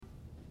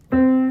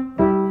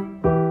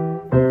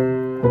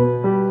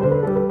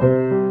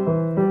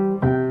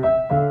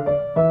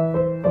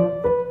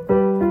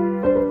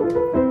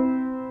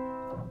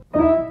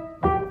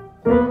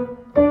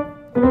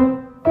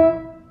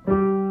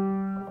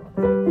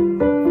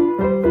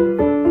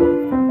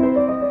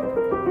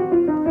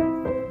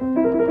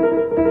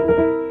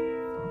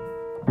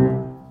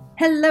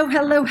Hello,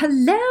 hello,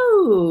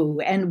 hello,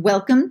 and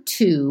welcome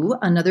to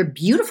another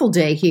beautiful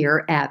day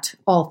here at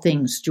All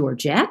Things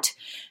Georgette,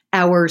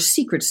 our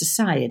secret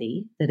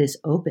society that is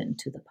open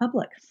to the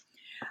public.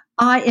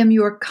 I am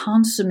your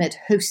consummate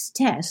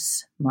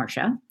hostess,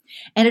 Marcia,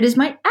 and it is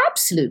my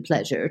absolute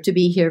pleasure to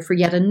be here for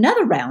yet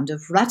another round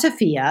of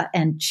ratafia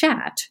and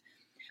chat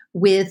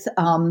with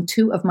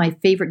two of my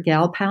favorite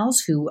gal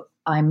pals who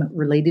I'm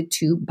related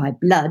to by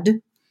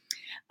blood,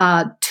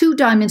 two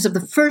diamonds of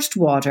the first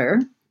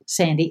water,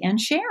 Sandy and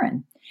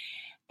Sharon.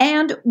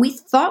 And we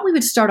thought we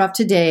would start off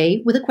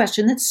today with a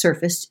question that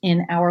surfaced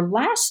in our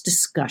last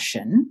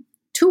discussion,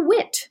 to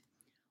wit,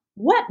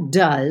 what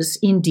does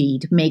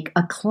indeed make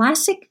a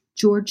classic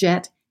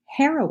Georgette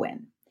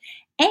heroine?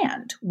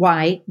 And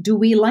why do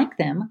we like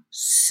them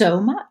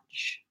so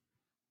much?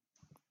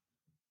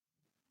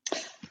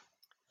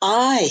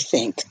 I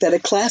think that a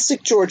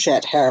classic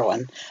Georgette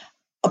heroine,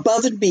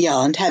 above and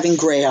beyond having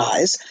gray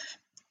eyes,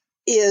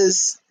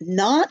 is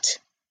not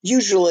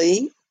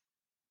usually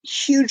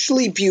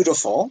hugely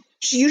beautiful.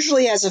 She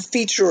usually has a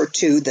feature or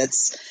two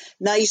that's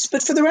nice,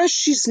 but for the rest,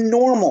 she's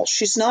normal.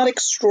 She's not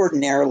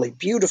extraordinarily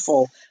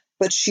beautiful,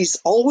 but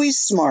she's always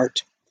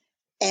smart,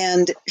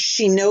 and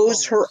she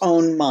knows her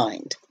own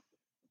mind.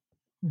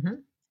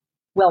 Mm-hmm.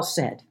 Well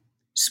said.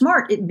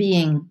 Smart it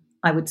being,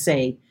 I would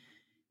say,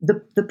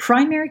 the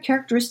primary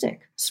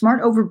characteristic.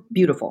 Smart over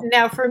beautiful.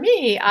 Now, for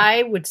me,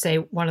 I would say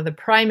one of the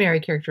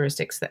primary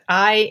characteristics that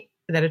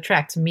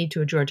attracts me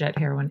to a Georgette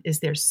heroine is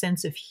their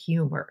sense of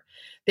humor.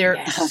 They're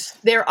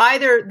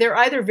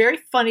either very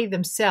funny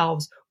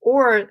themselves,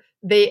 or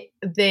they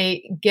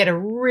get a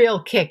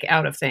real kick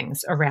out of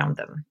things around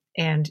them,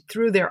 and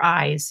through their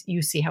eyes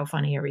you see how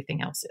funny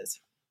everything else is.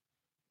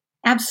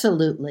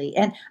 Absolutely.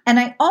 And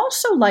I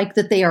also like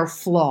that they are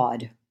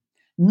flawed.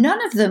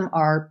 None of them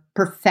are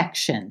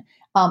perfection.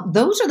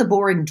 Those are the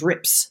boring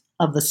drips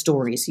of the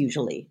stories,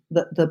 usually,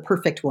 the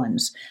perfect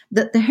ones.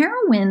 The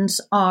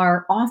heroines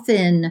are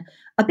often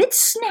a bit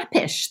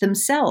snappish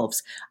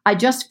themselves. I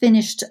just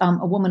finished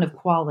A Woman of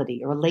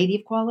Quality, or A Lady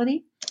of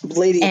Quality.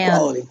 Lady of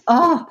Quality.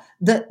 Oh,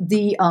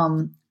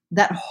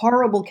 that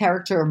horrible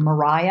character,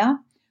 Mariah,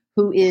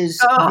 who is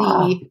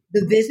the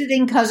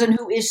visiting cousin,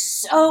 who is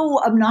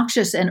so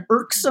obnoxious and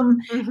irksome,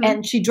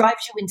 and she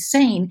drives you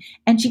insane.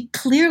 And she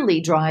clearly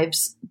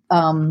drives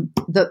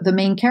the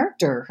main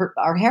character,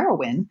 our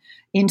heroine,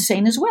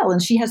 insane as well.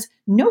 And she has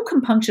no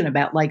compunction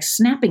about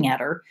snapping at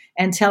her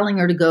and telling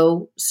her to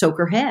go soak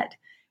her head,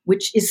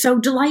 which is so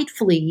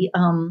delightfully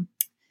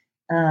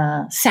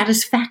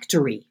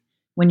satisfactory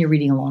when you're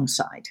reading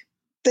alongside.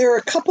 There are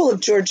a couple of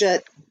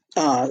Georgette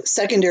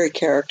secondary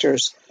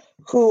characters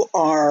who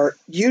are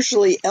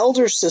usually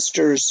elder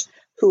sisters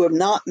who have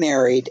not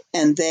married,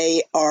 and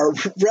they are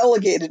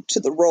relegated to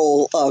the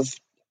role of,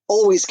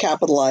 always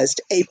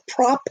capitalized, a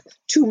prop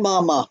to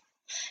mama.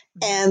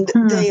 And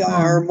they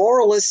are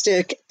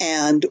moralistic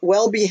and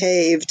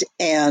well-behaved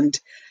and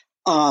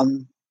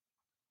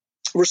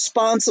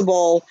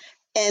responsible,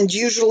 and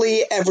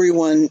usually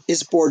everyone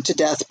is bored to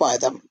death by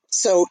them.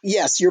 So,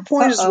 yes, your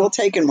point is well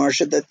taken,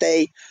 Marcia, that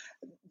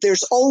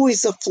there's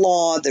always a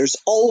flaw, there's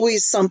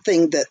always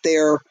something that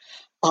they're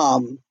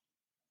a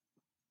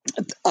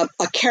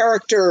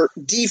character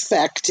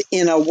defect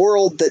in a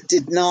world that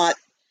did not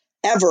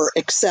ever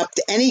accept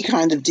any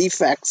kind of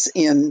defects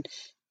in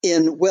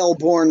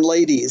well-born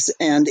ladies,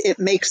 and it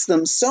makes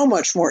them so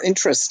much more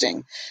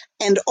interesting,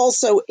 and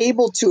also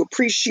able to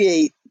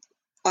appreciate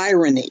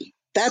irony.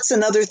 That's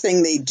another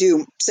thing they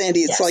do,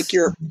 Sandy. It's like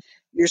your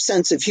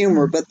sense of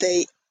humor, but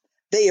they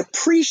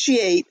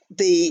appreciate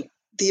the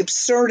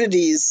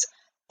absurdities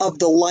of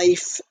the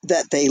life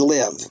that they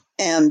live,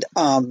 and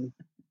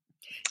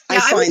I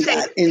find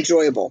that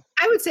enjoyable.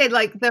 I would say,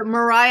 like the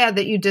Mariah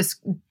that you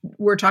just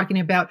were talking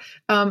about,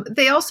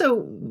 they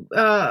also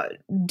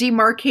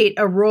demarcate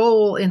a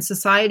role in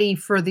society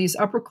for these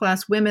upper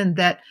class women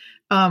that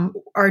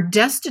are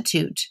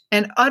destitute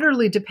and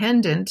utterly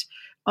dependent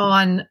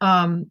on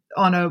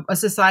a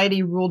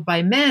society ruled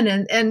by men,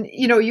 and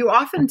you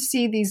often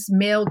see these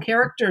male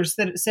characters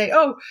that say,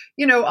 I'll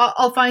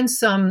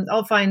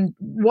find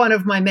one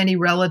of my many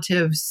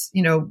relatives,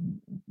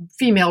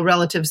 female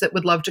relatives that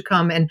would love to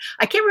come, and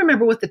I can't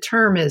remember what the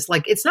term is.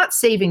 Like, it's not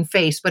saving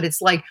face, but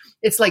it's like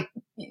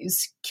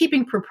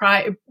keeping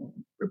propriety.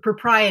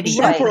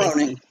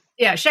 Chaperoning.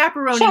 Yeah,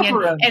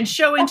 chaperoning. And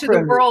showing to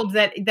the world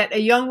that a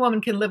young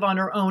woman can live on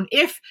her own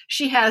if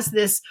she has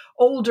this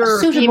older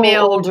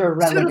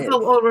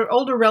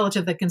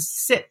relative that can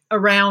sit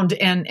around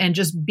and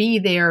just be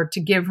there to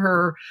give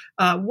her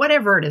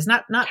whatever it is,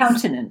 not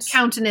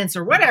countenance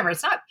or whatever.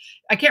 It's not.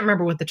 I can't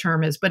remember what the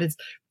term is, but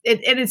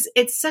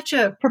it's such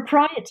a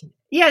propriety.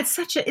 Yeah, it's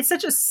such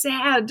a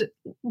sad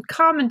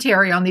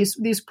commentary on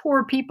these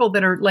poor people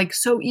that are like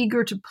so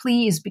eager to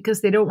please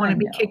because they don't want to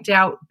be kicked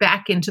out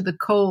back into the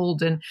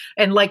cold, and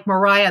like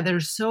Mariah, they're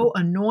so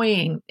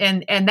annoying,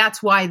 and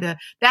that's why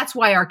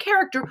our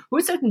character,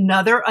 who's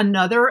another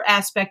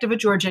aspect of a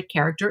Georgette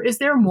character, is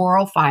their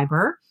moral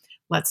fiber.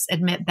 Let's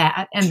admit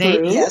that, and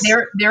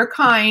they're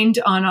kind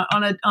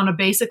on a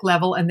basic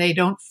level, and they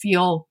don't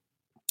feel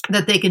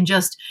that they can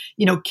just,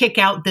 kick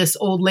out this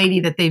old lady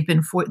that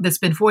that's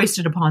been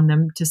foisted upon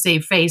them to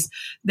save face.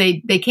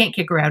 They can't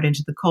kick her out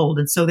into the cold.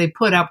 And so they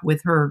put up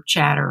with her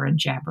chatter and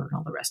jabber and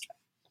all the rest of it.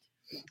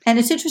 And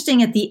it's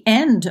interesting at the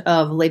end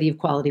of Lady of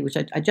Quality, which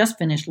I just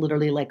finished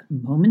literally like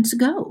moments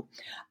ago.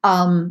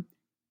 I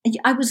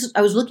was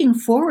looking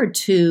forward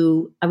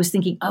to, I was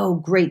thinking, oh,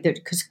 great.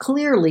 Because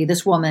clearly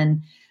this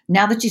woman,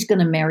 now that she's going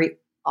to marry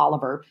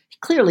Oliver,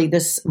 clearly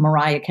this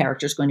Mariah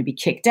character is going to be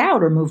kicked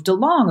out or moved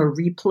along or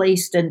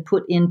replaced and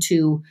put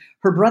into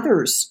her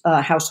brother's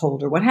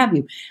household or what have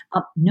you.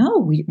 No,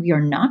 we are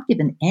not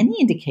given any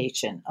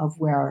indication of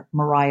where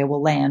Mariah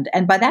will land.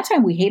 And by that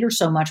time, we hate her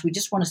so much, we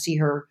just want to see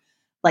her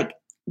like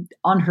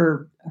on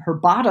her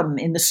bottom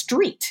in the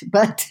street.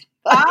 But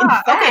in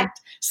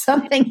fact,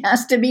 something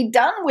has to be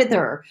done with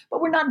her. But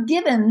we're not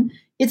given,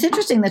 it's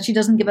interesting that she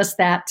doesn't give us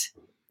that.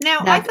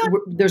 Now, I thought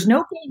there's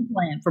no game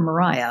plan for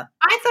Mariah.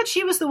 I thought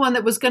she was the one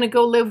that was going to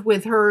go live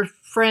with her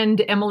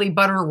friend Emily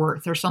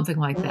Butterworth or something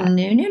like that.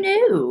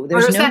 No.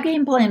 There's no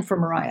game plan for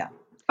Mariah.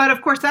 But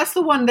of course, that's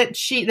the one that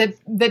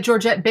that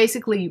Georgette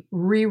basically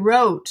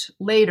rewrote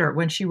later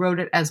when she wrote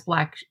it as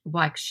Black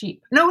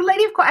Sheep. No,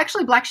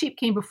 actually, Black Sheep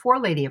came before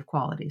Lady of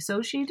Quality.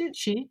 So she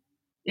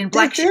in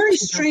Black Sheep. They're very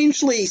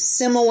strangely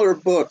similar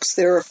books.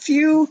 There are a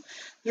few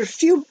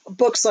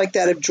books like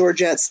that of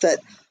Georgette's that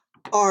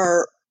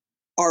are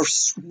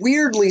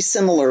weirdly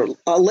similar.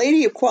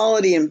 Lady of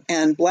Quality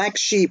and Black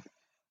Sheep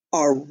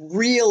are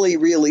really,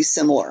 really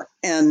similar.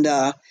 And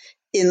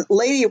in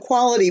Lady of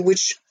Quality,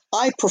 which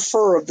I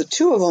prefer of the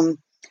two of them,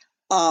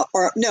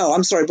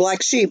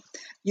 Black Sheep,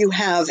 you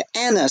have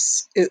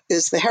Annis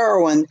is the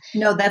heroine.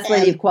 No, that's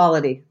Lady of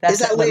Quality. Is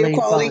that Lady of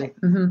Quality?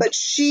 Mm-hmm. But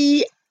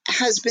she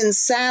has been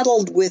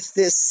saddled with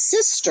this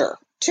sister,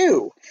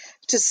 too,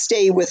 to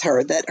stay with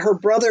her, that her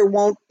brother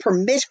won't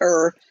permit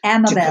her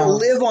to go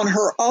live on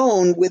her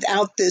own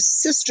without this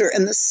sister,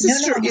 and the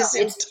sister is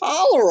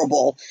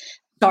intolerable.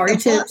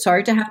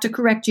 Sorry to have to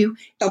correct you.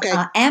 Okay.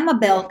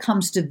 Amabel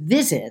comes to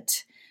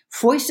visit,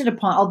 foisted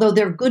upon, although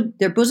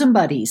they're bosom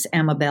buddies,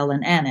 Amabel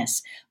and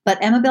Annis,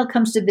 but Amabel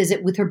comes to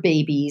visit with her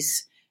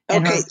babies.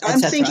 Okay,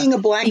 I'm thinking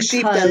of Black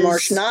Sheep then,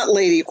 Marsh, not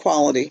Lady of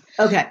Quality.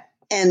 Okay.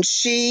 And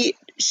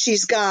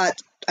she's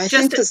got, I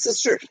think the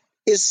sister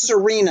is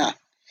Serena.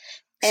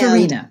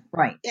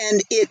 Right.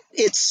 And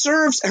it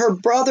serves, her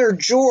brother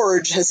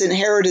George has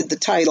inherited the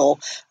title,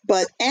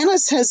 but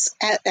Annis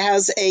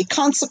has a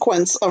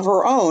consequence of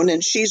her own,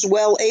 and she's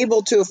well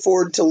able to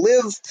afford to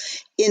live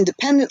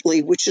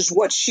independently, which is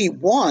what she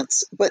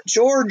wants. But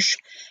George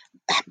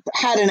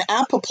had an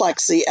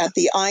apoplexy at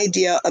the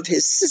idea of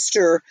his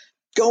sister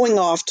going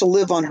off to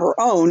live on her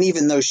own,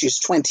 even though she's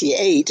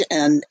 28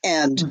 and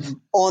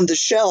on the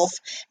shelf.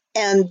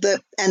 And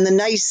the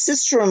nice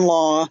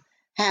sister-in-law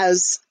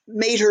has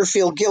made her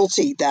feel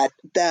guilty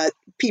that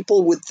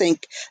people would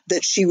think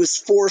that she was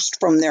forced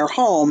from their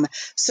home.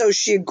 So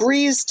she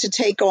agrees to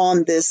take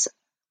on this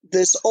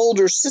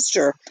older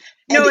sister.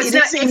 And it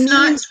is a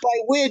means by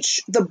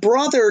which the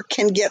brother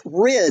can get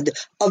rid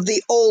of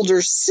the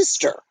older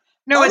sister.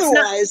 No,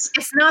 otherwise,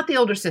 it's not the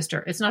older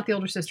sister. It's not the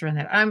older sister in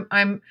that.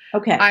 I'm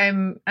okay.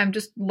 I'm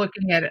just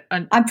looking at it.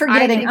 I'm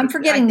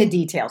forgetting the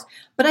details.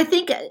 But I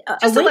think a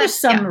way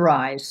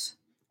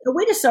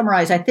to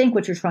summarize, I think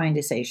what you're trying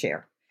to say,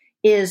 Cher,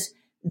 is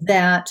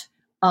that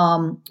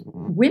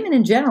women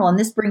in general, and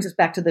this brings us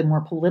back to the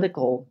more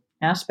political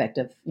aspect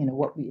of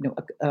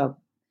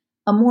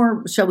a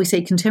more, shall we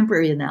say,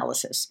 contemporary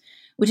analysis,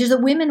 which is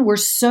that women were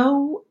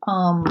so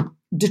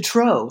de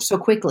trop so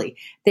quickly.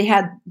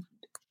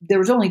 There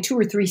was only 2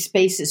 or 3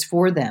 spaces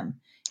for them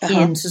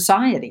in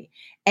society,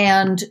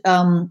 and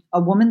a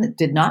woman that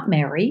did not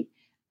marry,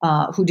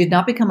 who did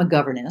not become a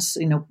governess,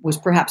 was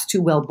perhaps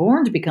too well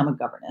born to become a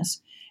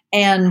governess,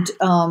 and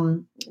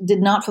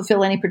did not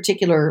fulfill any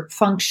particular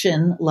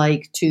function,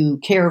 like to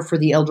care for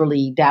the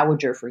elderly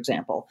dowager, for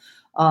example.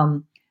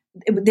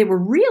 They were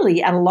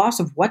really at a loss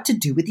of what to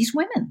do with these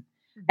women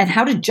and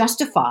how to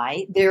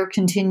justify their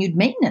continued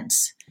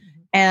maintenance.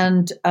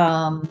 And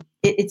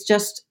it's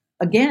just,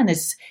 again,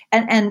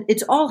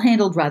 it's all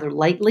handled rather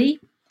lightly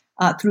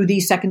through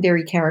these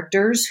secondary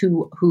characters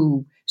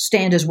who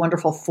stand as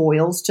wonderful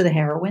foils to the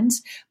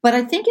heroines. But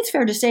I think it's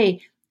fair to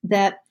say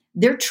that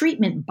their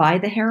treatment by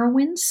the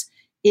heroines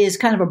is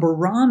kind of a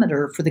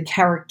barometer for the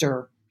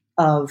character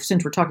of,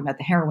 since we're talking about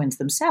the heroines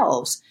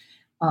themselves,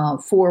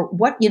 for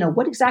what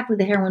exactly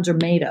the heroines are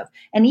made of.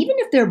 And even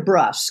if they're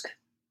brusque,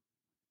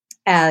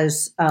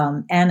 as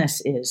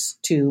Annis is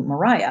to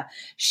Mariah,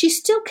 she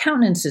still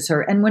countenances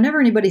her. And whenever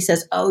anybody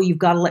says, "Oh, you've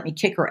got to let me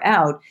kick her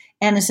out,"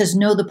 Annis says,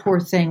 "No, the poor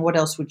thing. What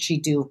else would she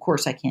do? Of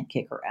course I can't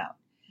kick her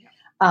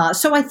out."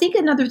 So I think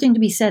another thing to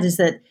be said is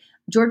that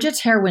Georgette's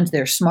heroines,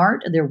 they're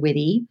smart, they're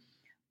witty,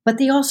 but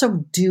they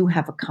also do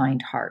have a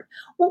kind heart.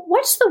 Well,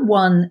 what's the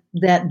one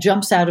that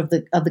jumps out of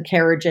the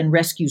carriage and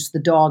rescues the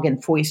dog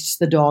and foists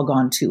the dog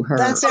onto her?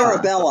 That's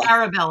Arabella.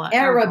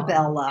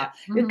 Arabella.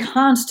 Yeah.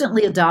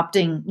 Constantly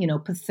adopting,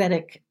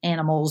 pathetic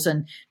animals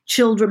and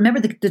children. Remember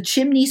the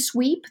chimney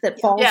sweep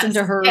that falls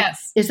into her?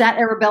 Yes. Is that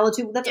Arabella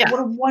too? What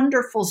a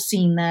wonderful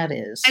scene that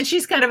is. And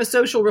she's kind of a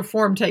social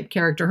reform type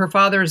character. Her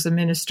father is a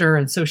minister,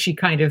 and so she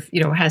kind of,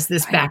 has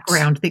this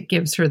background that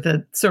gives her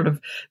the sort of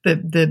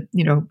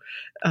the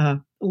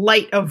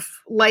light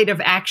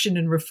of action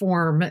and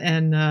reform,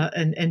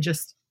 and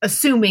just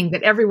assuming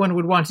that everyone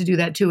would want to do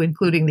that too,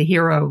 including the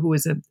hero, who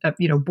is a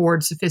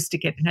bored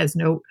sophisticate and has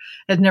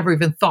never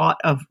even thought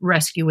of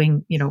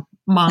rescuing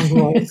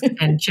mongrels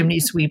and chimney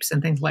sweeps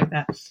and things like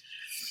that.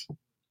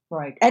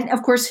 Right, and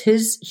of course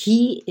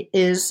he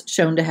is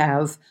shown to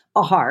have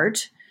a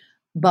heart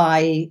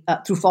by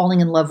through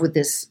falling in love with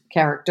this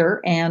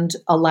character and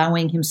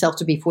allowing himself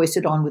to be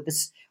foisted on with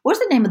this. What's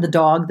the name of the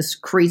dog? This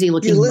crazy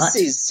looking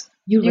Ulysses.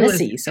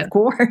 Ulysses, of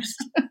course.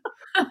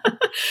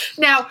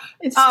 Now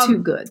it's too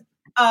good.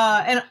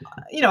 And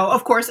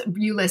of course,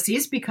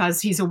 Ulysses,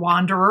 because he's a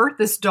wanderer.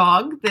 This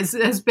dog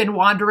has been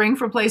wandering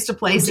from place to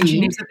place,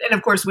 and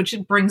of course, which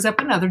brings up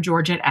another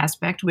Georgette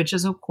aspect, which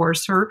is, of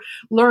course, her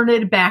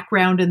learned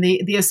background and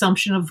the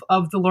assumption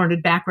of the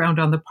learned background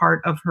on the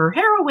part of her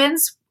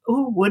heroines,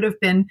 who would have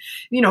been,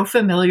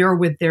 familiar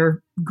with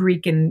their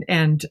Greek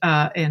and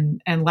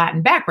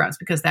Latin backgrounds,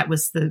 because that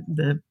was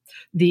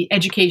the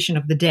education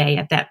of the day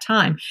at that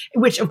time,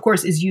 which of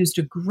course is used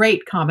to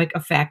great comic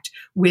effect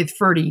with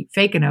Ferdy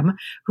Fakenham,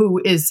 who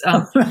is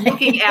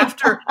looking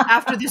after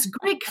this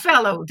Greek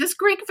fellow that's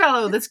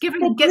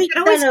giving a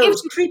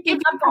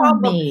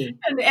problem,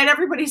 and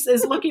everybody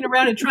is looking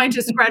around and trying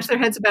to scratch their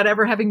heads about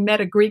ever having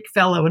met a Greek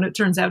fellow, and it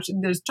turns out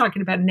they're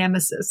talking about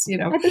Nemesis.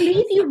 I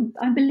believe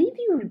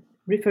you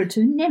referred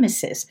to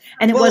Nemesis,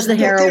 and it was the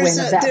heroine of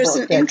that there's book.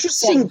 There's an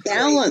interesting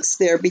balance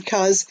there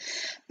because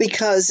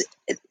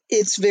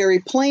it's very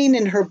plain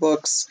in her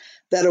books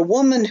that a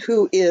woman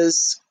who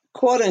is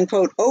quote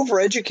unquote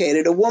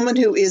overeducated, a woman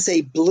who is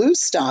a blue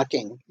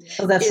stocking,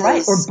 or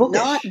bookish,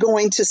 not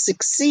going to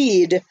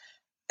succeed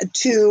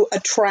to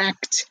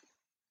attract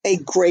a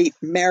great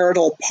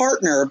marital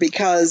partner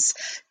because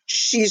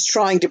she's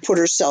trying to put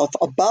herself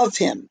above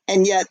him.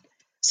 And yet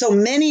so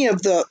many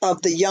of the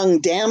young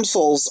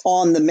damsels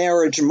on the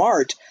marriage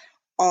mart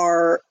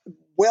are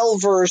well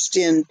versed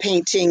in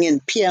painting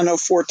and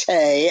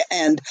pianoforte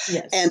and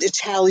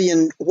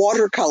Italian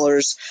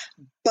watercolors,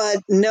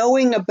 but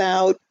knowing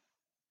about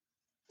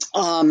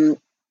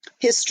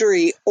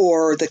history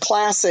or the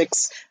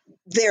classics,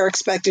 they're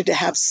expected to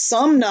have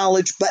some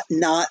knowledge, but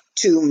not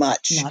too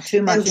much. Not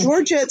too much. And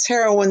Georgette's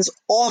heroines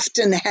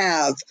often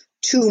have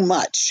too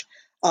much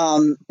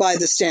by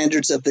the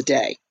standards of the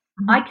day.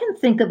 I can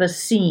think of a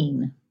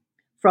scene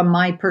from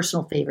my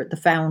personal favorite,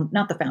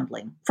 not the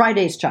Foundling,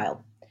 Friday's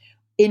Child,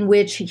 in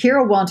which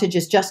Hero Wantage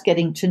is just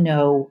getting to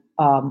know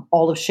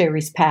all of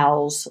Sherry's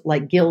pals,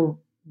 like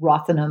Gil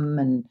Rothenham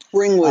and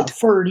Ringwood,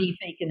 Ferdy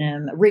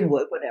Fakenham,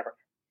 Ringwood, whatever,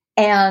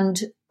 and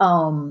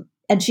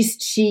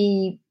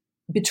she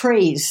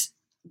betrays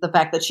the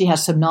fact that she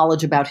has some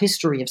knowledge about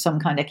history of some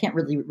kind. I can't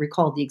really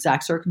recall the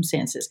exact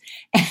circumstances.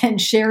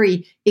 And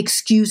Sherry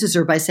excuses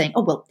her by saying,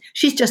 "Oh, well,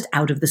 she's just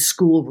out of the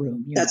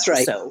schoolroom." That's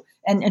right. So,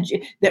 and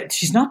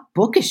she's not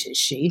bookish, is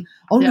she?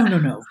 Oh, no,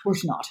 of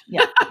course not.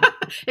 Yeah,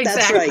 exactly.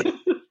 That's right.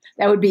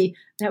 That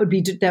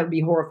would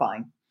be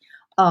horrifying.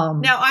 Now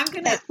I'm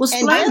gonna.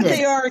 And yet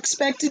they are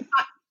expected.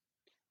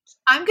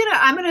 I'm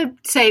gonna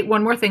say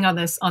one more thing on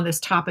this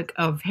topic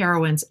of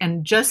heroines,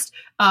 and just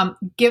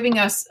giving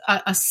us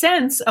a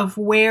sense of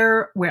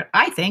where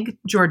I think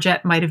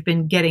Georgette might have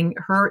been getting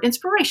her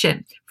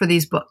inspiration for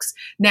these books.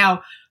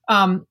 Now,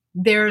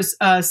 there's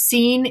a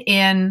scene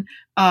in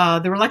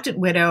The Reluctant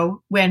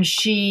Widow when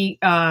she's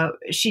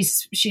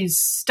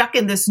stuck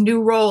in this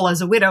new role as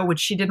a widow, which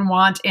she didn't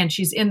want, and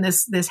she's in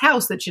this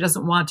house that she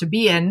doesn't want to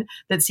be in,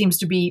 that seems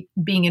to be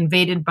being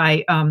invaded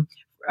by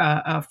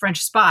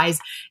French spies,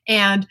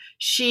 and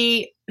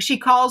she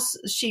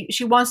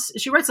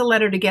writes a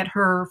letter to get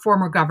her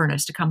former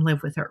governess to come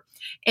live with her,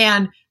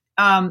 and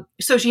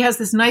so she has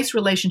this nice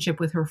relationship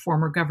with her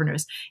former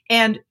governess,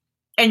 and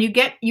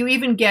you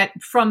even get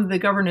from the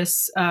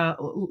governess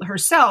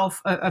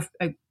herself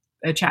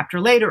a chapter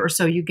later or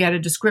so, you get a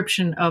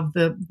description of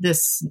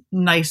this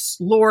nice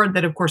lord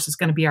that, of course, is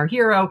going to be our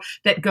hero,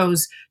 that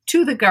goes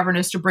to the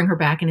governess to bring her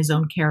back in his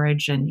own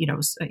carriage, and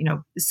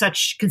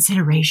such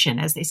consideration,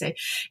 as they say,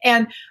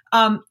 and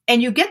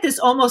you get this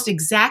almost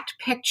exact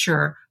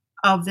picture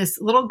of this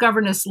little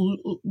governess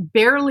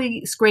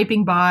barely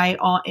scraping by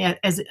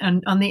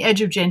on the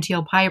edge of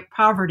genteel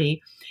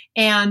poverty,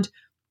 and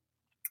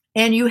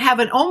you have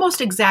an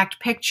almost exact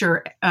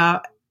picture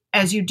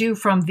as you do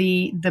from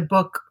the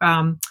book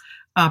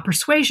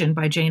Persuasion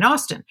by Jane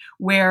Austen,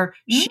 where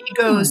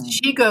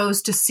she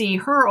goes to see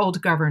her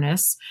old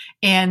governess,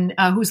 and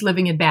who's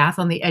living in Bath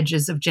on the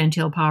edges of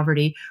genteel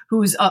poverty,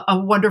 who's a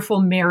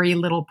wonderful, merry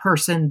little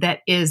person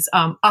that is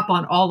up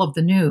on all of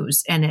the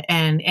news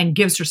and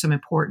gives her some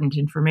important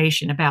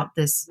information about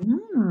this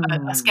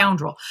a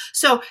scoundrel.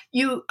 So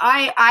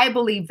I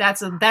believe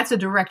that's a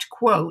direct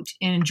quote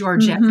in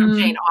Georgette from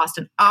Jane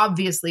Austen.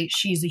 Obviously,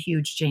 she's a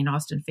huge Jane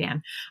Austen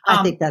fan.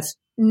 I think that's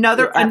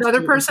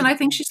another person I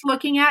think she's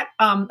looking at.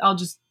 I'll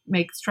just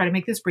try to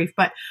make this brief,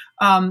 but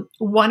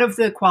one of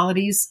the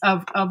qualities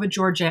of a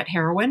Georgette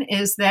heroine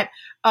is that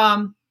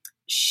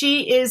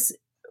she is,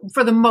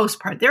 for the most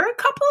part, there are a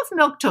couple of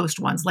milquetoast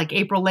ones like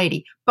April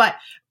Lady, but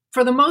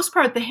for the most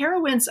part, the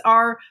heroines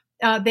are.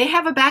 They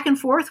have a back and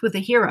forth with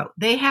the hero.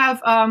 They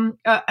have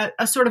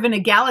a sort of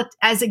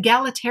as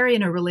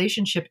egalitarian a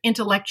relationship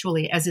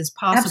intellectually as is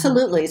possible.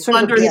 Absolutely, it's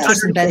sort of a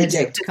Beatrice and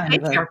Benedict kind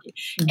of a.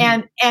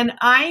 And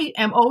I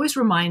am always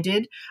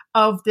reminded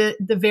of the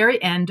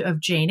very end of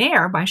Jane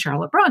Eyre by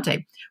Charlotte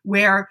Bronte,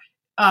 where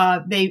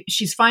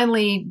she's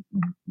finally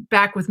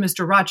back with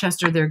Mr.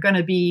 Rochester. They're going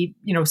to be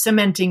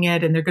cementing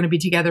it, and they're going to be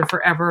together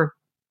forever.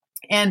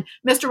 And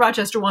Mr.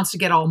 Rochester wants to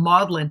get all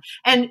maudlin,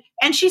 and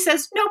she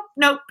says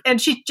nope,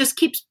 and she just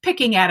keeps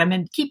picking at him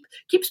and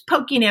keeps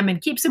poking him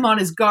and keeps him on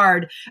his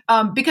guard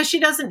because she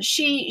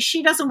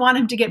doesn't want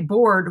him to get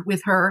bored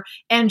with her,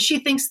 and she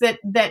thinks that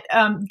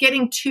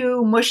getting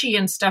too mushy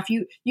and stuff,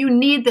 you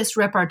need this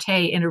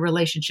repartee in a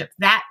relationship.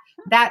 That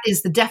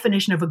is the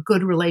definition of a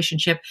good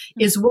relationship,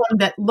 is one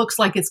that looks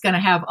like it's going to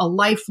have a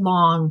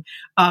lifelong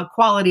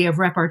quality of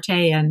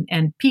repartee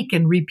and peak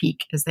and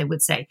repeak, as they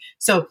would say.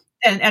 So.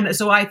 And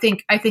so I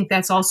think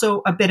that's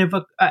also a bit of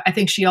I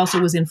think she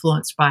also was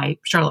influenced by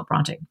Charlotte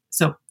Bronte.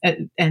 So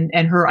and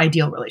her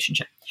ideal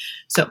relationship.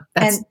 So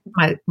that's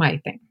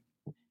my thing.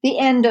 The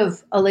end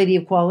of A Lady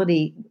of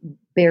Quality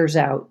bears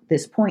out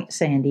this point,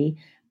 Sandy,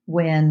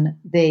 when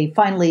they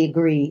finally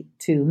agree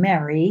to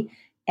marry,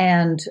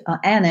 and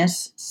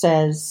Annis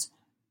says,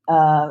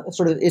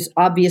 is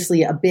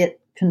obviously a bit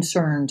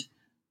concerned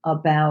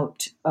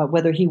about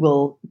whether he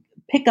will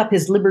pick up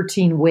his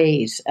libertine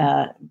ways,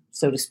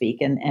 so to speak,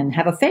 and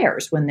have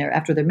affairs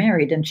after they're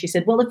married. And she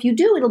said, well, if you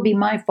do, it'll be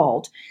my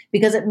fault,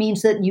 because it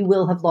means that you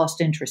will have lost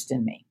interest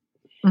in me.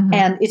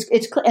 And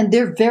and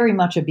they're very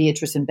much a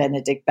Beatrice and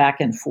Benedict back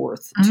and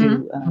forth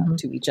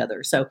to each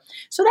other. So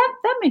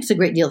that makes a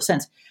great deal of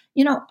sense.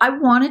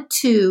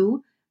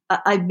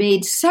 I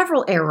made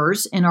several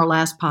errors in our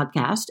last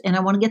podcast, and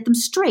I want to get them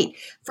straight.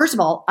 First of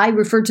all, I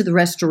referred to the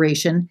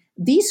Restoration.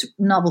 These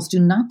novels do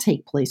not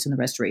take place in the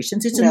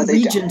Restorations. It's in the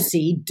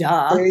Regency,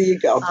 duh. There you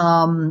go.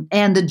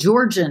 And the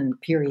Georgian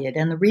period.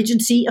 And the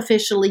Regency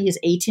officially is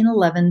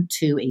 1811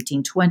 to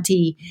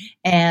 1820,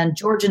 and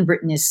Georgian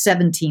Britain is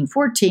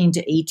 1714 to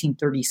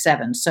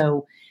 1837.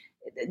 So,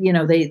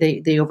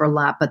 they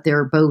overlap, but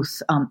they're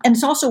both. And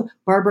it's also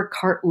Barbara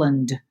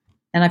Cartland,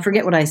 and I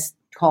forget what I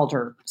called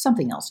her,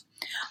 something else.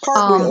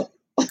 Cartwheel.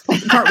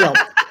 Cartwheel.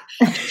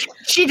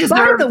 She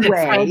deserved it,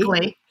 way,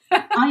 frankly.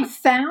 I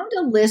found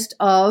a list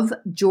of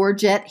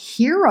Georgette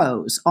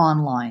heroes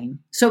online.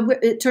 So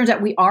it turns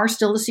out we are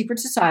still a secret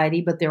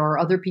society, but there are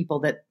other people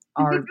that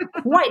are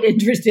quite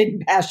interested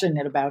and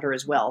passionate about her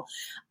as well.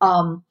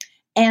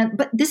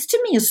 But this to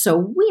me is so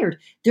weird.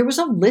 There was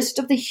a list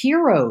of the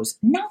heroes,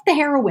 not the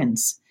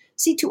heroines.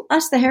 See, to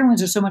us, the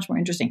heroines are so much more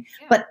interesting.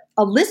 Yeah. But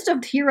a list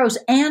of heroes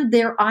and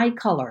their eye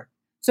color.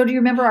 So do you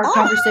remember our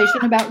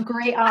conversation about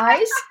gray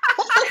eyes?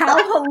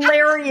 How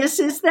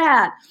hilarious is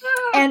that?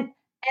 And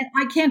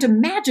I can't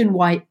imagine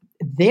why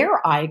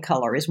their eye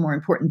color is more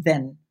important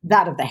than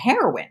that of the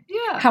heroine.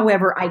 Yeah.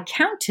 However, I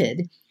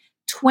counted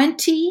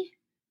 20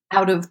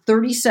 out of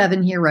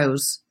 37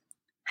 heroes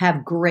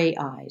have gray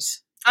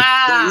eyes.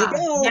 There you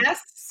go.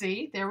 Yes.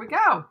 See, there we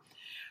go.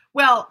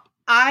 Well,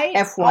 I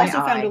FYI. Also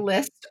found a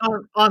list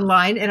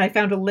online, and I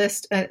found a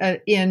list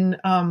in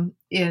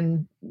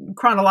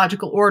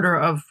chronological order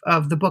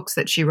of the books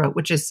that she wrote,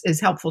 which is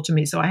helpful to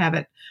me. So I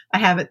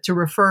have it to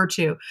refer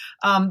to.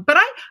 But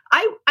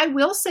I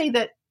will say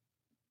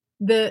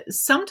that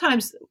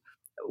sometimes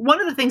one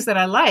of the things that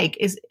I like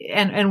is,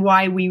 and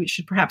why we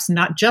should perhaps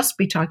not just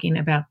be talking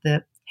about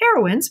the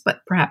heroines,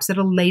 but perhaps at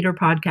a later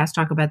podcast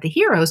talk about the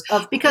heroes,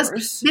 because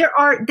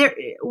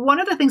one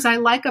of the things I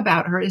like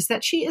about her is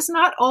that she is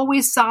not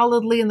always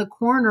solidly in the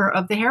corner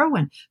of the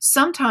heroine.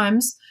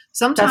 Sometimes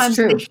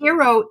the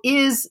hero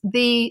is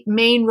the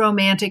main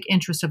romantic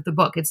interest of the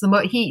book. It's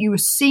you're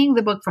seeing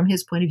the book from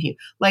his point of view.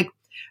 Like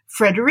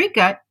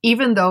Frederica,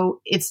 even though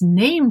it's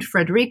named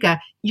Frederica,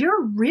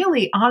 you're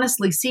really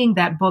honestly seeing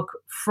that book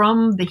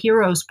from the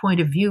hero's point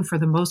of view for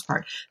the most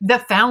part. The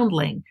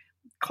Foundling,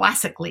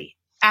 classically.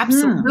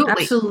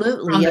 Absolutely.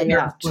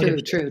 Yeah.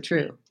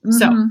 True.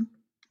 So,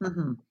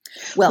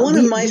 well, one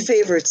of my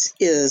favorites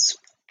is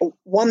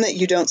one that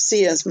you don't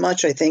see as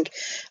much, I think,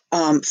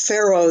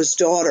 Pharaoh's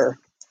Daughter.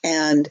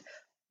 And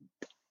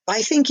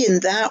I think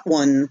in that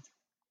one,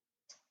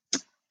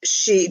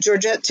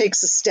 Georgette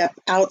takes a step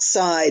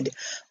outside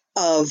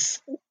of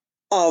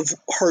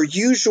her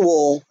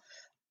usual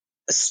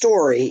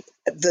story,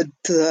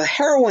 the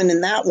heroine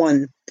in that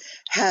one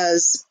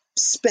has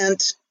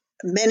spent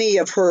many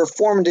of her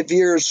formative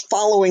years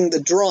following the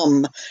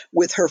drum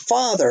with her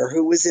father,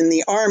 who was in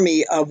the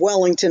army of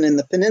Wellington in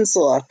the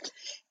Peninsula.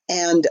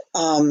 And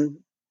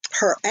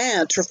her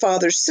aunt, her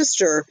father's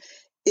sister,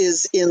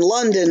 is in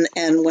London.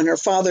 And when her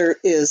father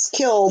is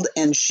killed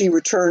and she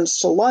returns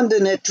to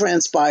London, it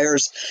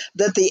transpires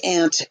that the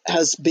aunt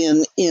has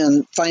been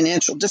in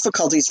financial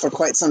difficulties for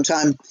quite some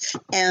time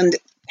and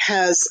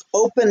has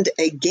opened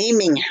a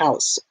gaming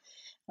house.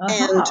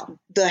 And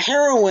the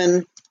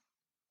heroine,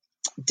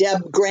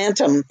 Deb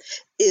Grantham,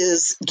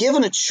 is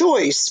given a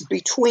choice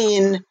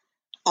between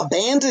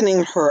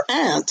abandoning her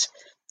aunt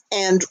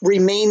and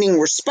remaining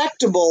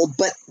respectable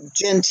but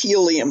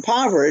genteelly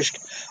impoverished,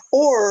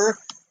 or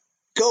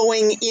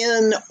going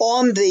in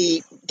on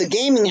the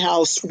gaming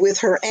house with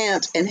her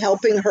aunt and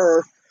helping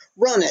her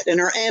run it. And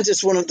her aunt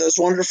is one of those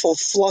wonderful,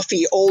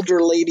 fluffy,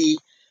 older lady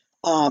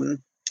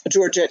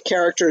Georgette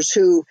characters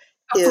who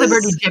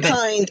is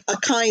a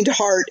kind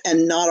heart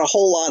and not a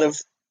whole lot of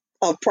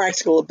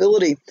practical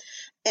ability.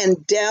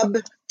 And Deb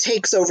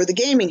takes over the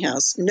gaming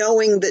house,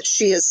 knowing that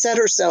she has set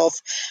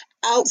herself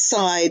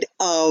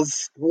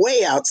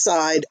way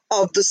outside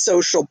of the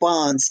social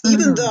bonds,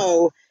 even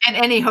though... And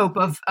any hope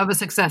of a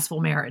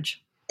successful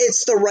marriage.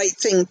 It's the right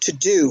thing to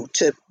do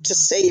to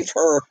save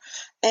her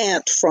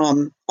aunt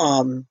from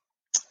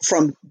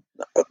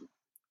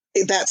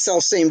that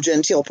self-same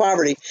genteel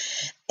poverty.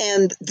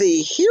 And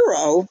the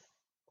hero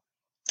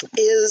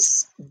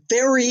is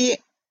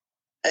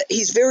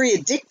he's very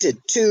addicted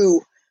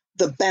to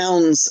the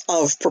bounds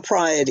of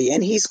propriety,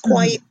 and he's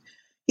quite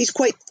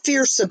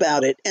fierce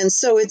about it. And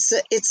so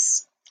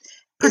it's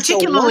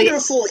particularly a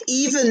wonderful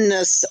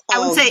evenness. I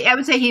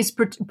would say he's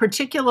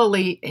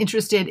particularly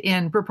interested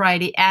in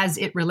propriety as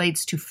it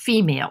relates to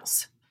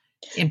females.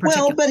 In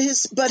particular. Well,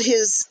 but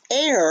his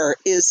heir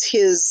is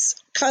his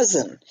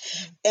cousin,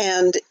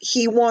 and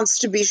he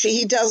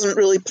doesn't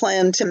really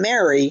plan to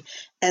marry,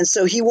 and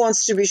so he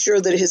wants to be sure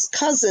that his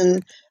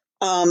cousin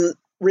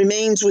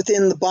remains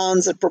within the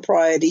bonds of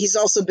propriety. He's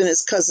also been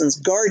his cousin's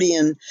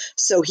guardian,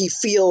 so he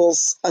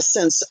feels a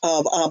sense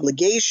of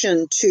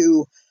obligation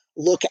to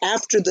look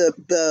after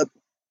the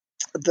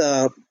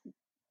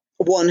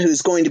one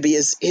who's going to be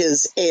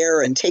his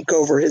heir and take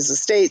over his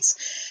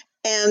estates.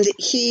 And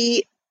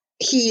he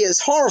is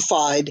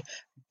horrified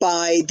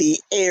by the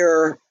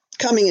heir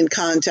coming in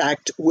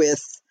contact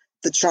with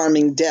the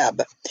charming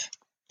Deb.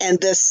 And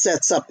this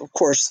sets up, of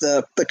course,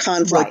 the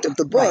conflict of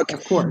the book. Right,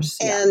 of course.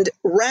 Yeah. And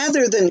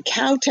rather than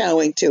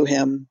kowtowing to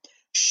him,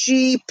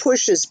 she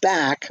pushes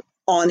back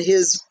on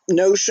his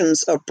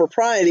notions of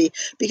propriety,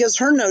 because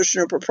her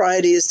notion of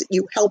propriety is that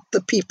you help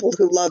the people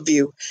who love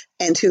you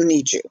and who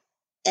need you.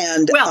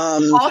 And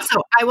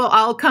also,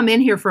 I'll come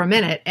in here for a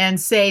minute and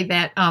say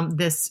that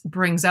this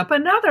brings up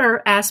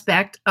another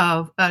aspect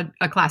of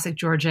a classic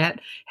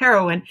Georgette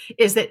heroine,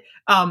 is that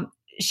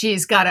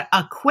she's got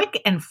a quick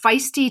and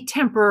feisty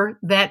temper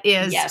that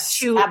is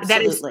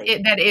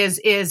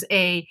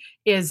a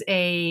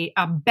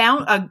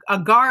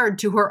guard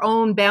to her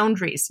own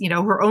boundaries,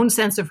 her own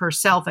sense of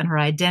herself and her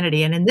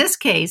identity. And in this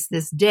case,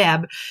 this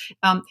Deb,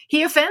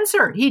 he offends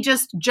her. He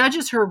just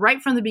judges her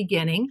right from the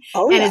beginning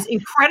is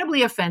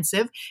incredibly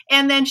offensive.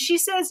 And then she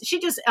says,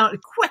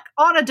 quick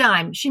on a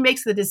dime, she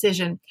makes the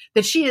decision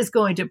that she is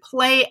going to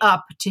play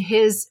up to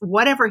his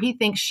whatever he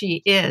thinks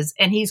she is,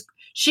 and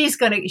she's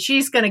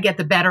gonna get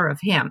the better of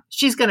him.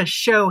 She's gonna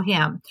show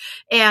him.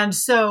 And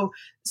so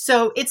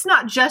it's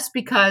not just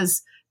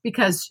because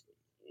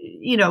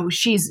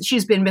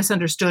she's been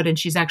misunderstood and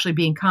she's actually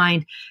being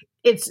kind.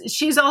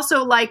 She's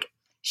also like,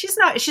 she's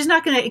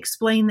not going to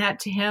explain that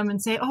to him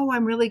and say, "Oh,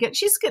 I'm really good."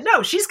 She's going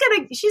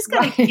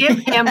to give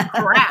him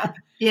crap,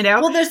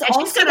 Well,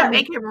 she's going to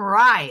make him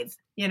writhe,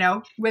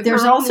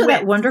 There's also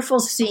that wonderful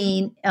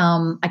scene.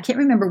 I can't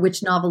remember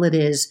which novel it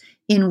is,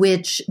 in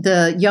which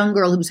the young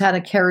girl who's had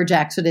a carriage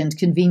accident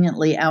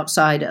conveniently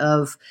outside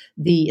of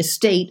the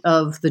estate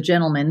of the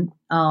gentleman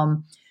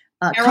comes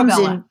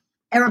in.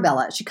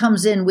 Arabella. She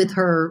comes in with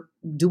her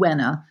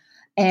duenna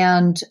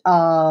and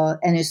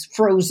is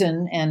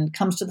frozen and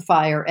comes to the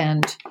fire,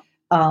 and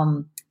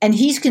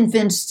he's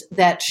convinced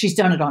that she's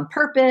done it on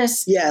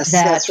purpose. Yes,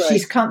 that that's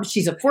right.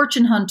 She's a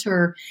fortune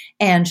hunter,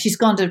 and she's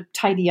gone to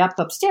tidy up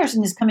upstairs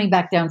and is coming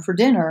back down for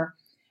dinner,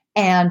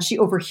 and she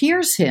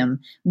overhears him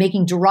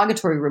making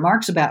derogatory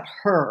remarks about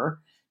her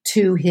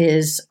to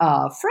his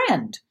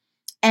friend,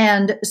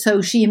 and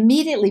so she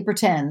immediately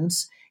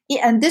pretends.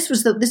 And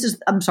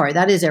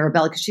that is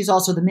Arabella, because she's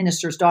also the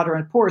minister's daughter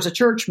and poor as a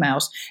church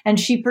mouse. And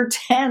she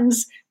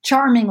pretends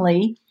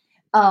charmingly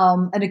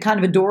and kind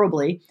of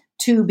adorably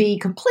to be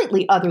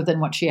completely other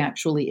than what she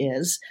actually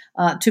is,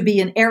 to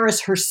be an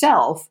heiress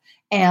herself.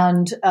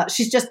 And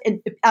she's just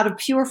out of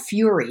pure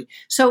fury.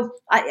 So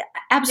I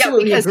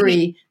absolutely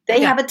agree.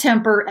 They have a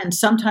temper, and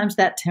sometimes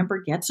that temper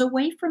gets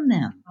away from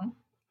them.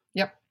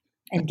 Yep.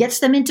 And gets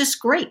them into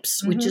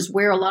scrapes, which is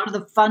where a lot of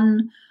the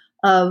fun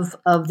of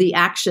the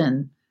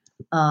action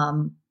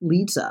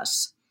leads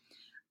us.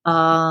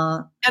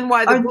 And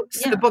why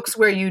the books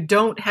where you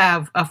don't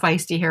have a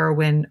feisty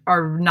heroine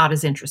are not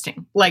as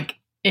interesting, like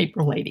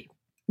April Lady.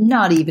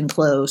 Not even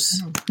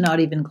close. Mm-hmm. Not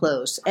even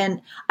close.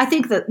 And I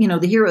think that,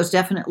 the heroes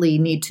definitely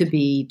need to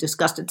be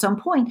discussed at some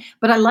point.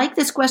 But I like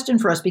this question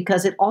for us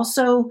because it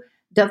also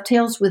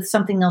dovetails with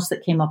something else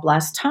that came up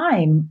last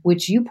time,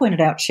 which you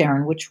pointed out,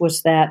 Sharon, which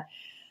was that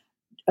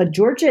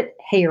Georgette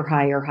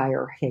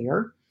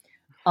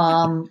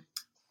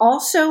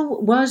also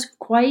was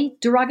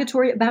quite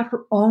derogatory about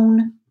her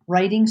own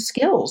writing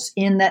skills,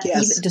 in that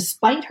even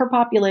despite her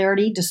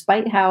popularity,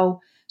 despite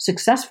how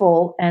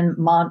successful and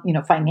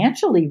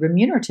financially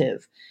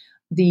remunerative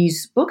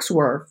these books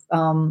were,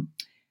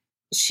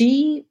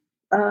 she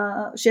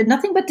had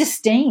nothing but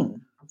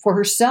disdain for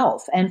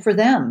herself and for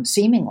them,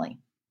 seemingly,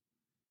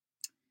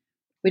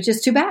 which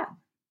is too bad.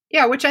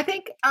 Yeah, which I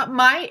think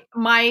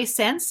my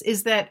sense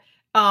is that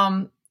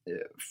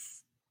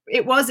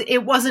it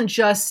wasn't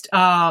just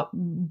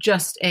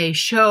a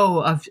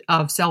show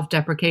of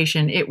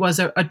self-deprecation. It was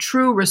a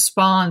true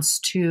response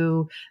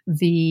to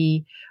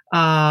the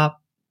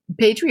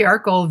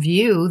patriarchal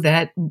view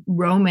that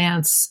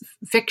romance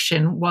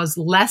fiction was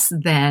less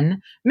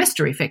than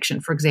mystery fiction,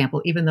 for example,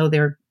 even though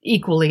they're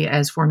equally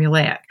as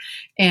formulaic.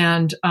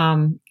 And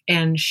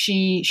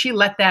she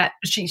let that,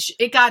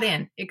 it got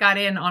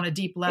in on a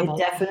deep level. It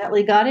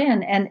definitely got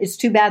in. And it's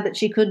too bad that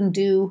she couldn't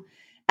do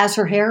as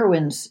her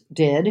heroines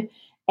did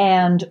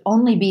and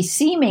only be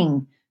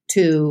seeming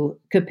to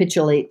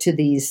capitulate to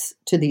these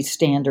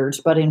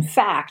standards, but in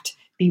fact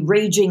be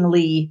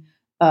ragingly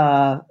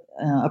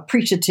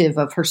appreciative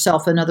of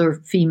herself and other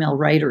female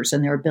writers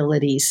and their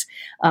abilities.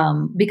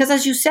 Because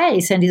as you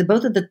say, Sandy,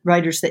 both of the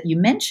writers that you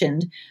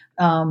mentioned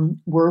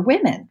were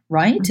women,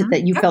 right? Mm-hmm.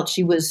 That you felt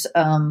she was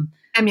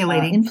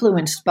emulating,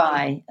 influenced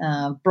by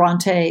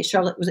Bronte.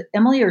 Charlotte, was it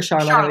Emily or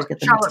Charlotte? I always get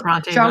them Charlotte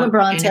Bronte. Charlotte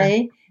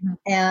Bronte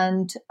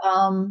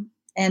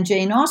and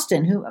Jane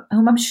Austen,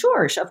 whom I'm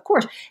sure, of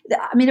course.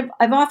 I mean,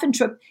 I've often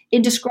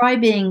in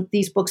describing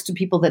these books to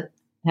people that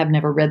have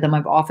never read them,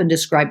 I've often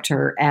described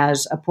her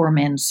as a poor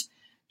man's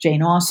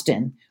Jane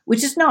Austen,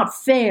 which is not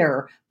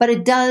fair, but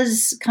it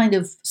does kind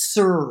of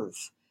serve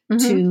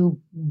to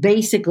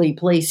basically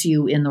place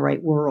you in the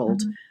right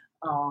world.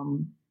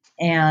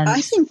 And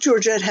I think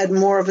Georgette had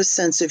more of a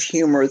sense of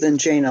humor than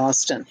Jane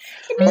Austen.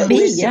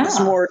 It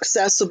was more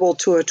accessible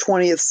to a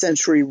 20th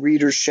century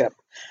readership.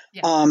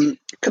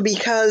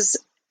 Because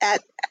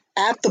at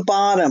the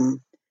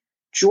bottom,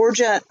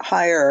 Georgette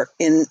Heyer,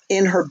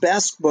 in her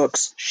best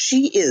books,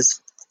 she is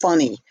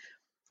funny.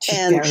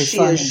 And she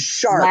funny. Is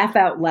sharp. Laugh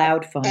out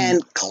loud funny.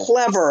 And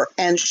clever.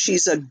 And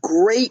she's a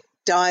great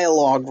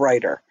dialogue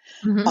writer.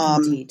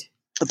 Indeed.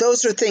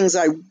 Those are things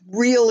I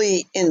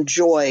really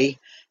enjoy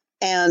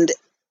and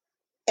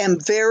am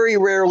very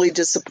rarely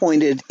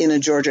disappointed in a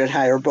Georgette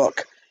Heyer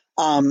book.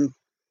 The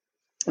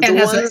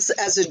ones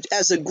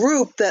as a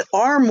group that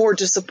are more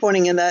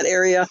disappointing in that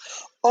area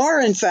are,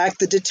 in fact,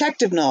 the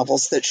detective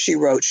novels that she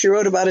wrote. She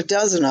wrote about a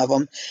dozen of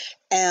them.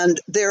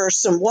 And there are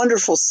some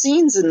wonderful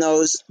scenes in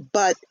those,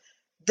 but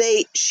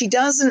she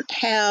doesn't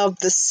have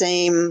the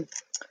same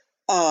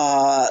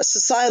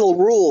societal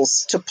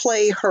rules to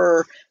play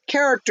her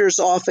characters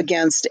off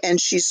against, and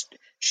she's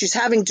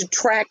having to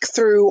track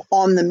through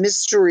on the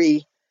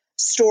mystery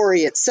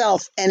story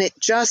itself, and it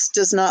just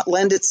does not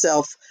lend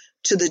itself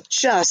to the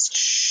just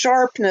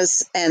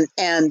sharpness and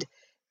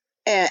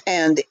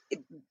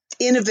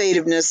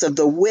innovativeness of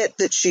the wit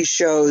that she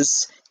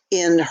shows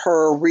in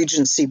her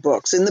Regency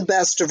books, in the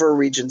best of her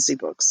Regency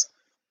books.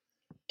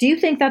 Do you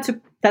think that's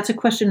a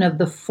question of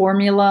the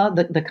formula,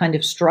 the kind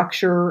of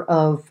structure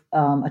of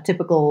a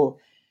typical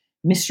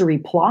mystery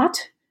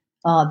plot,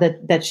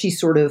 that she's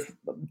sort of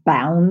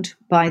bound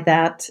by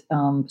that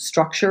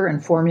structure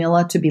and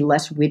formula to be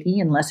less witty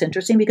and less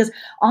interesting? Because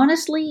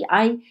honestly,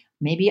 I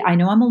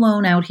know I'm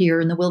alone out here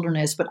in the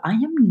wilderness, but I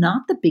am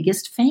not the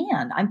biggest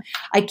fan.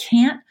 I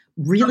can't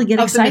really get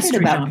excited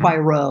about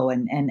Poirot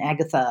and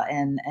Agatha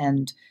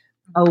and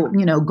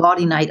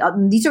Gaudy Night.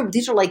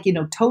 These are like,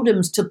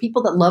 totems to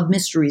people that love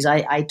mysteries.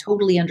 I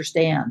totally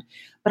understand,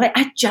 but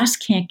I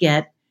just can't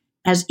get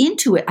as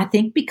into it. I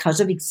think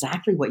because of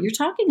exactly what you're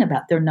talking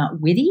about. They're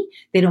not witty.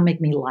 They don't make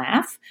me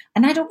laugh,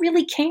 and I don't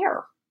really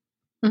care.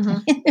 At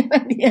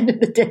the end of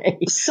the day,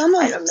 some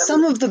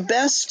of the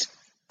best,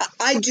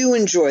 I do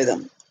enjoy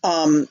them.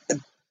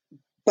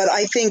 But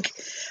I think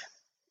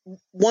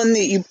one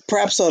that you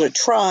perhaps ought to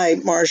try,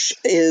 Marsh,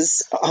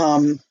 is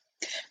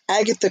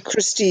Agatha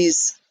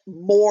Christie's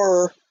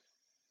more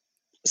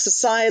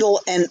societal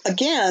and,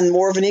 again,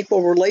 more of an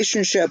equal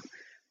relationship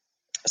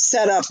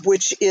setup,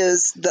 which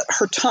is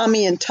her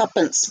Tommy and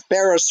Tuppence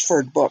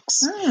Beresford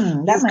books.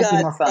 That might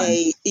be more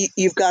fun.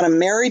 You've got a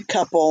married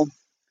couple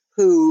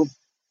who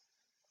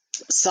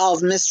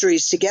solve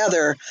mysteries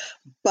together,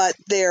 but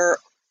they're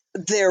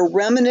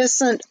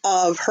reminiscent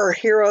of her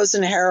heroes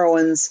and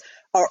heroines,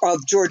 or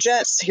of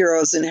Georgette's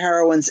heroes and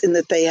heroines, in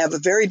that they have a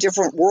very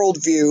different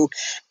worldview,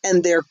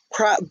 and they're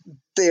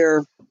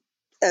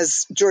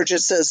as Georgette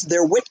says,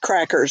 they're wit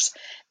crackers.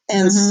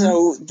 And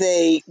so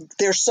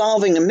they're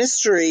solving a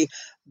mystery,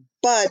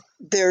 but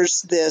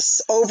there's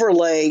this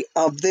overlay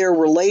of their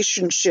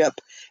relationship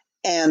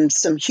and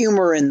some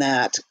humor in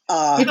that.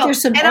 If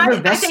there's some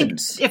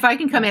effervescence. I think, if I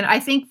can come in, I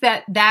think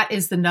that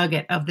is the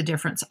nugget of the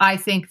difference. I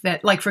think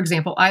that, like, for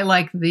example, I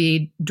like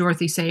the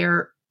Dorothy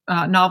Sayers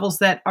novels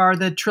that are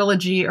the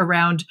trilogy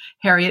around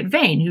Harriet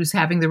Vane, who's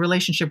having the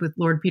relationship with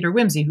Lord Peter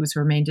Wimsey, who's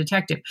her main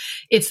detective.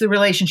 It's the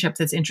relationship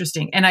that's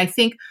interesting. And I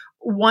think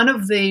one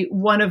of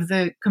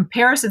the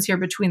comparisons here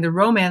between the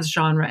romance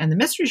genre and the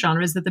mystery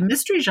genre is that the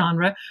mystery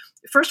genre,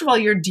 first of all,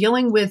 you're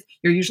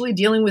usually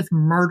dealing with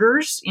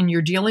murders, and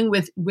you're dealing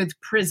with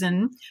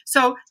prison.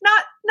 So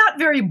not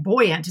very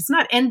buoyant. It's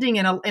not ending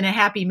in a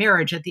happy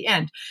marriage at the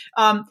end.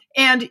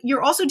 And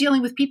you're also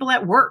dealing with people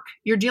at work.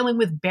 You're dealing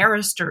with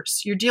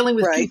barristers. You're dealing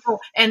with people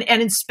and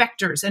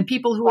inspectors and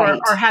people who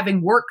are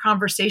having work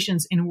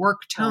conversations in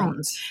work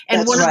tones. Right.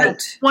 And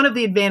one of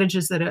the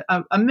advantages that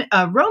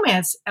a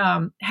romance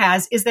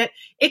has is that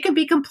it can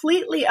be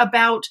completely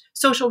about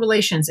social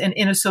relations and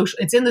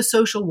it's in the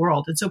social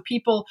world. And so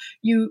people,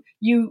 you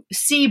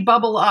see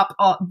bubble up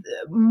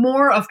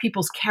more of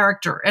people's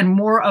character and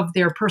more of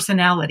their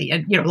personality.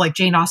 And, like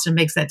Jane Austen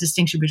makes that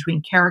distinction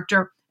between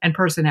character and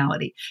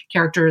personality.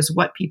 Character is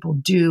what people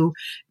do.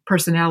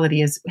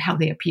 Personality is how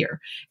they appear.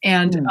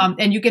 And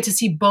you get to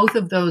see both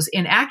of those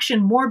in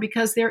action more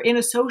because they're in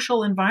a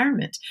social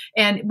environment.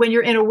 And when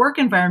you're in a work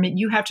environment,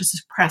 you have to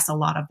suppress a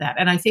lot of that.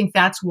 And I think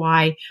that's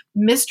why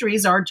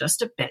mysteries are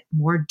just a bit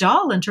more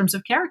dull in terms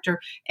of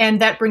character.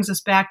 And that brings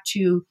us back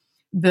to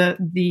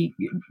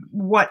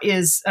what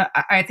is,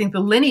 I think the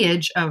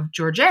lineage of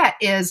Georgette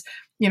is,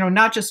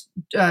 not just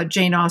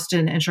Jane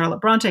Austen and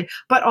Charlotte Bronte,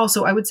 but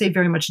also I would say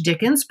very much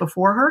Dickens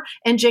before her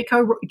and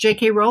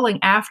J.K. Rowling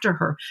after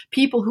her.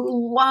 People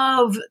who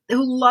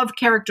love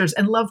characters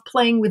and love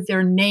playing with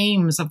their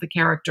names of the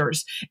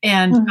characters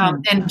and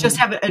just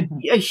have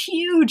a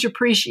huge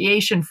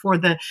appreciation for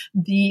the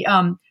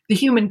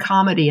human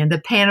comedy and the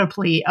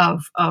panoply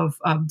of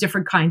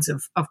different kinds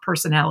of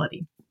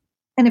personality.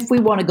 And if we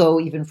want to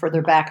go even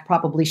further back,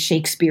 probably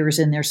Shakespeare's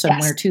in there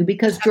somewhere too,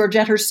 because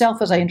Georgette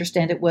herself, as I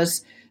understand it,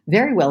 was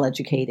very well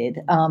educated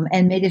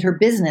and made it her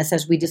business,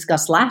 as we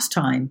discussed last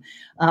time,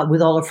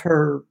 with all of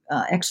her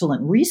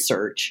excellent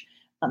research,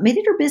 made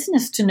it her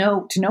business to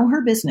know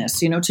her business,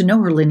 to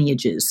know her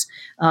lineages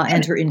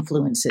and her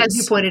influences. As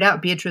you pointed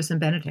out, Beatrice and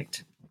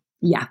Benedict.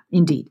 Yeah,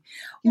 indeed.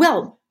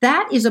 Well,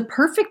 that is a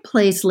perfect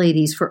place,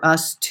 ladies, for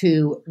us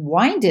to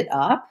wind it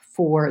up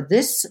for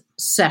this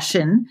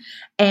session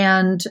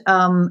and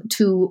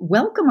to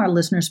welcome our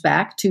listeners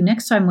back to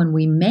next time when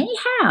we may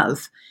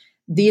have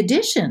the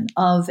addition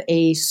of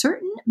a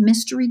certain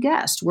mystery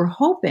guest. We're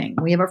hoping,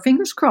 we have our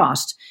fingers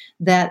crossed,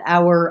 that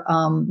our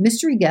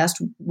mystery guest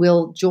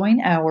will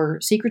join our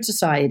secret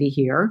society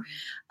here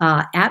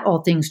at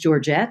All Things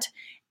Georgette.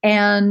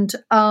 And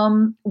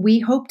we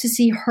hope to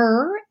see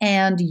her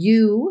and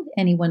you,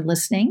 anyone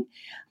listening,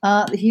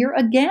 here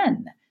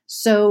again.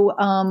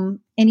 So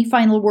any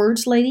final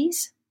words,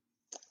 ladies?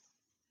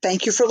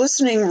 Thank you for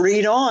listening.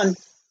 Read on.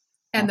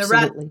 And the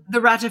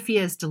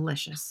ratafia is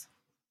delicious.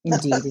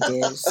 Indeed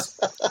it is.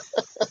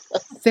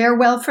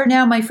 Farewell for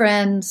now, my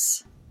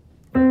friends.